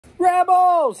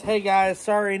Rebels! Hey guys,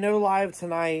 sorry, no live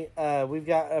tonight. We've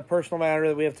got a personal matter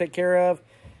that we have to take care of,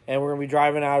 and we're going to be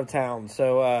driving out of town.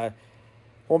 So,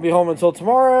 won't be home until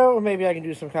tomorrow. Maybe I can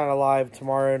do some kind of live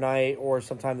tomorrow night or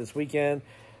sometime this weekend.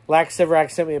 Laxiverac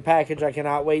sent me a package I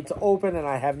cannot wait to open, and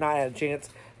I have not had a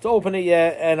chance to open it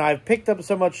yet. And I've picked up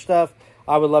so much stuff,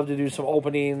 I would love to do some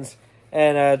openings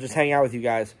and just hang out with you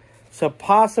guys. So,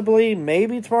 possibly,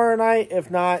 maybe tomorrow night. If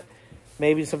not,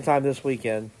 maybe sometime this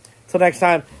weekend. Till next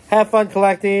time, have fun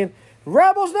collecting.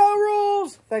 Rebels No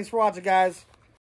Rules! Thanks for watching, guys.